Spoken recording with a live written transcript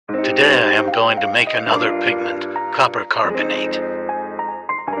Today I am going to make another pigment, copper carbonate.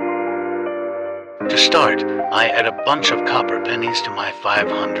 To start, I add a bunch of copper pennies to my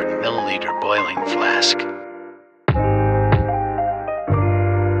 500 milliliter boiling flask.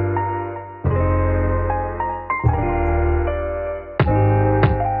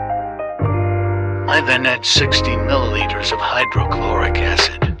 I then add 60 milliliters of hydrochloric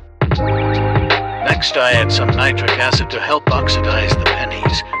acid. Next, I add some nitric acid to help oxidize the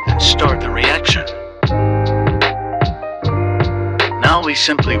pennies and start the reaction. Now we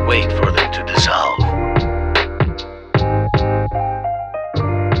simply wait for them to dissolve.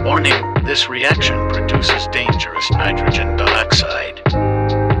 Warning, this reaction produces dangerous nitrogen dioxide.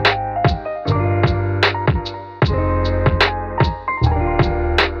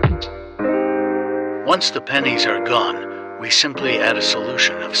 Once the pennies are gone, we simply add a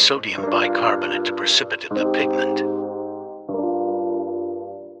solution of sodium bicarbonate to precipitate the pigment.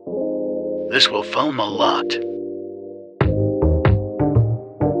 This will foam a lot.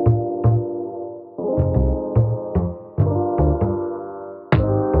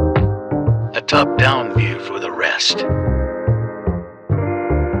 A top-down view for the rest.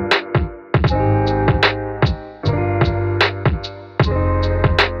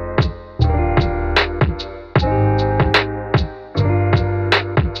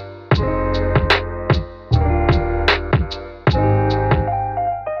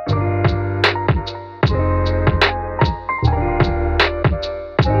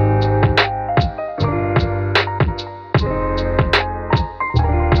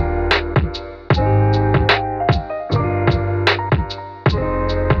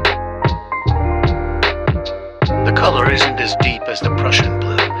 The color isn't as deep as the Prussian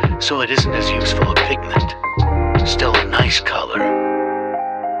blue, so it isn't as useful a pigment. Still a nice color.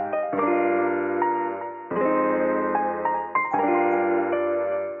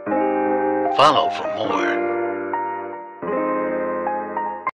 Follow for more.